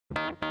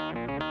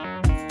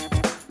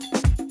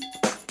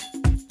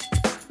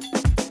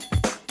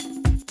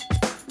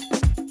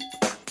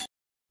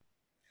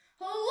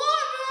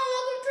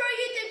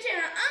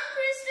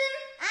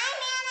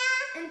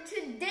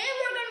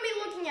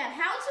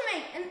How to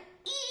make an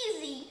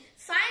easy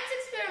science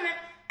experiment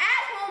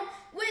at home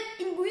with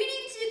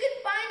ingredients you can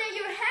find at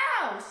your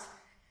house.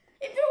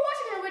 If you're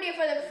watching our video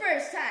for the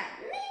first time,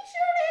 make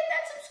sure to hit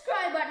that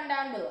subscribe button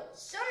down below.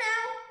 So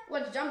now,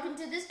 let's jump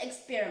into this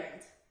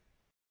experiment.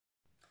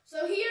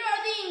 So here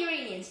are the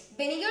ingredients: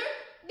 vinegar,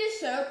 dish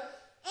soap,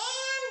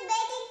 and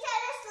baking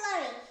soda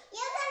slurry.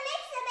 You can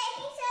mix the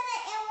baking soda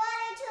and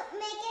water to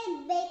make a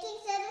baking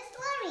soda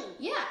slurry.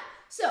 Yeah,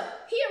 so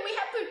here we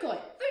have food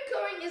coloring. Food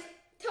coloring is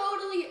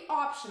totally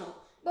optional,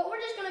 but we're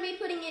just going to be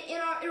putting it in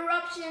our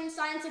eruption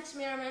science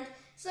experiment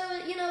so,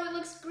 you know, it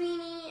looks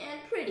greeny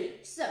and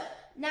pretty. So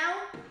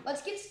now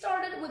let's get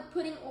started with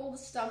putting all the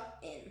stuff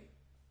in.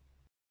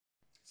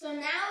 So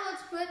now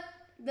let's put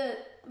the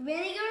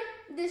vinegar,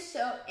 dish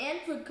soap,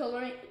 and food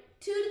coloring,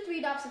 2 to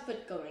 3 drops of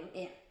food coloring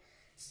in.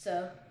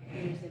 So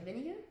here's the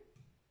vinegar.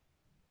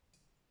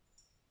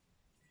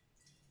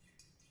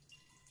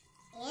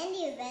 And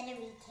you better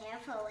be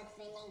careful with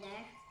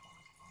vinegar.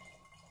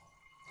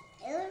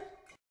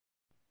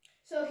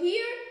 So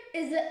here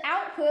is the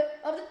output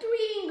of the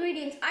 3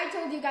 ingredients I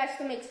told you guys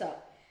to mix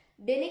up: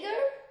 vinegar,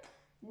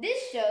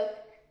 dish soap,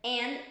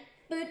 and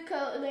food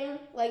coloring,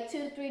 like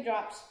 2 to 3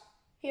 drops.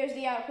 Here's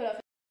the output of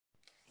it.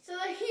 So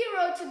the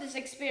hero to this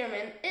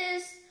experiment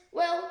is,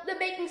 well, the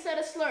baking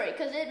soda slurry,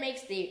 because it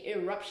makes the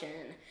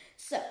eruption.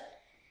 So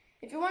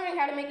if you're wondering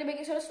how to make the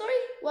baking soda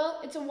slurry,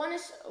 well, it's a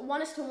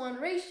 1:1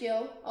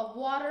 ratio of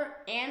water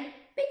and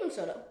baking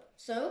soda.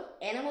 So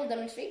Anna will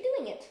demonstrate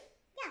doing it.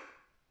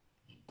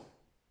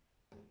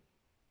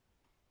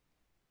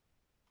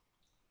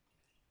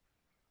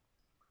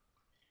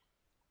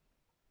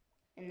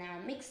 And now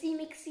mixy,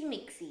 mixy,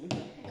 mixy,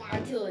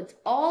 until it's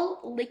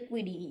all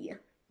liquidy.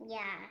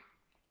 Yeah,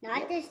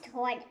 not just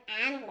hard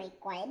and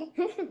liquid.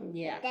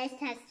 Yeah. This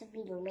has to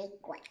be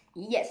liquid.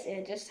 Yes,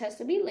 it just has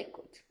to be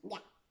liquid.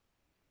 Yeah.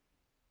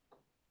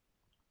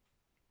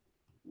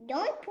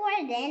 Don't pour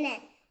it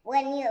in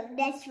when you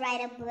just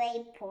right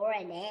away pour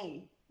it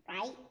in,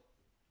 right?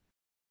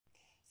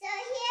 So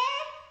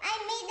here I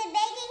made the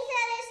baking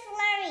soda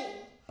slurry.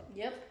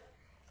 Yep.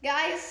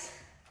 Guys,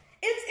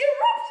 it's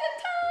eruption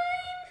time!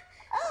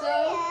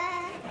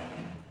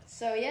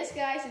 So yes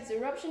guys, it's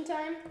eruption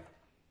time.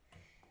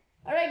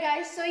 Alright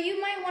guys, so you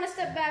might want to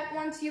step back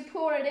once you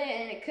pour it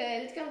in,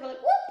 because it's gonna go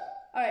like whoop!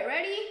 Alright,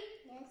 ready?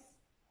 Yes.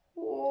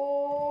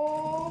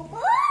 Whoa!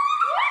 Oh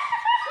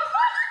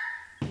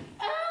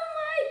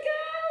my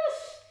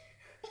gosh!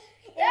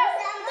 Yeah,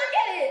 look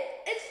at it!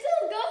 It's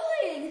still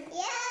going!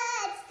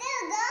 Yeah, it's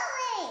still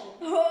going!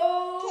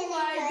 Oh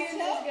my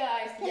goodness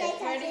guys!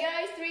 Yes, ready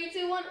guys? 3,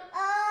 2, 1.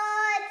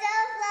 Oh, it's so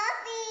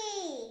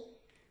fluffy!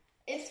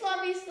 It's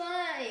fluffy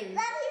slime!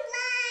 Fluffy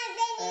slime!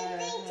 Then you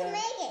think to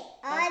make it.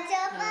 Oh, it's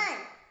so fun!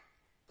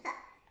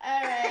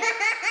 Alright.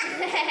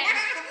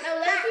 No,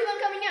 let's keep on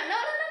coming out. No.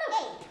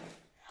 Hey.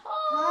 Oh,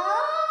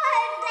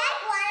 it's like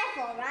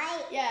waterfall,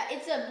 right? Yeah,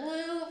 it's a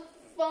blue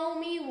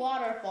foamy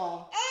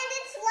waterfall. And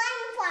it's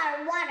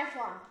slime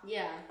waterfall.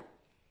 Yeah.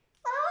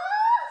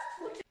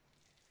 Oh,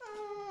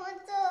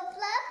 it's so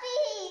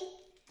fluffy.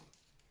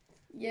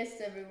 Yes,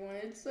 everyone,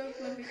 it's so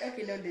fluffy.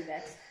 Okay, don't do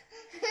that.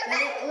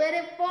 Let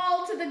it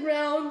fall to the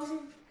ground. Oh,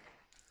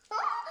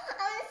 I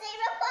want to say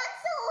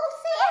Rapunzel.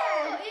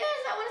 Oh, yes,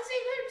 I want to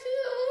save her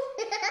too.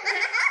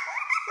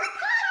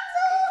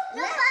 Rapunzel.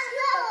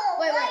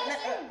 Wait,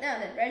 no,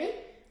 ready?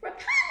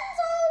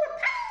 Rapunzel,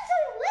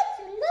 let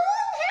your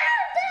long hair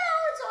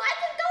down so I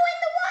can go in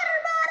the water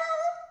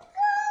bottle.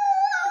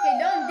 Okay,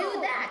 don't do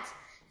that.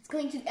 It's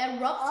going to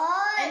erupt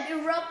and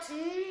erupt,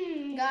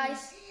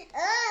 guys.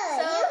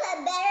 You had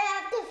better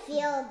have to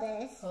feel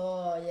this.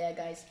 Oh, yeah,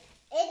 guys.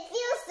 It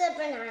feels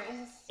super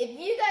nice. If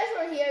you guys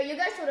were here, you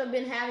guys would have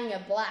been having a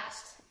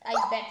blast. I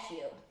bet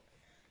you.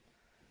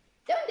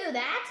 Don't do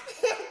that.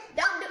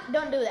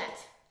 Don't do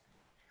that.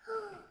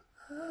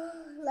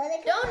 Let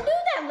it Don't do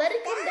that. Let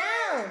it come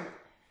down.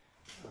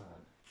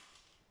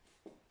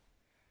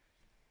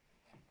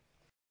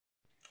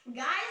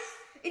 Guys,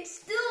 it's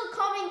still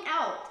coming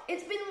out.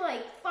 It's been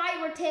like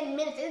 5 or 10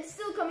 minutes. And it's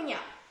still coming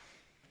out.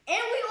 And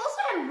we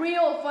also had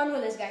real fun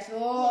with this, guys.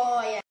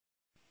 Oh, yeah.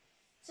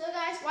 So,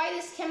 guys, why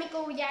this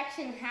chemical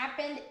reaction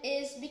happened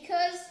is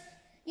because,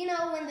 you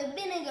know, when the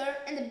vinegar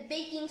and the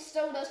baking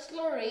soda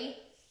slurry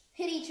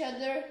hit each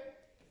other,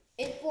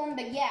 it formed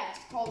a gas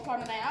called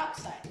carbon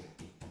dioxide.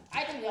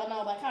 I think we all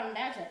know about carbon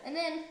dioxide. And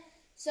then,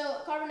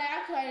 so carbon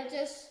dioxide, it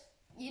just,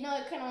 you know,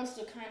 it kind of wants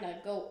to kind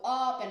of go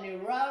up and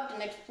erupt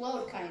and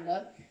explode, kind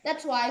of.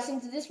 That's why,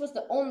 since this was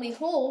the only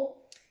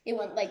hole, it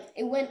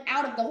went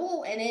out of the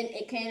hole and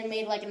it kind of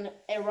made like an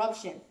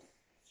eruption.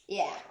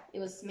 Yeah, it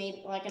was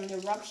made like an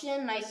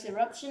eruption, nice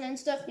eruption and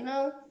stuff, you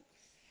know.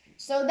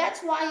 So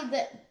that's why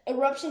the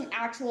eruption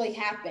actually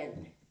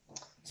happened.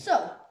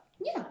 So,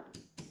 yeah.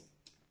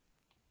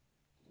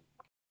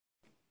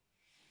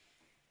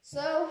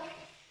 So,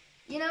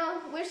 you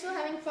know, we're still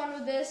having fun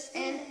with this,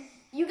 and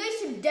you guys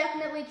should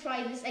definitely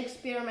try this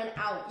experiment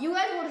out. You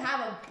guys would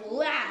have a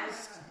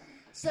blast.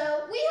 So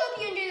we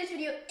hope you enjoyed this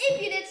video.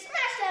 If you did,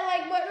 smash that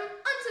like button.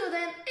 Until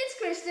then, it's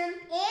Kristen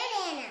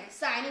And Anna.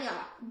 signing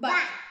off. Bye.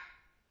 Bye.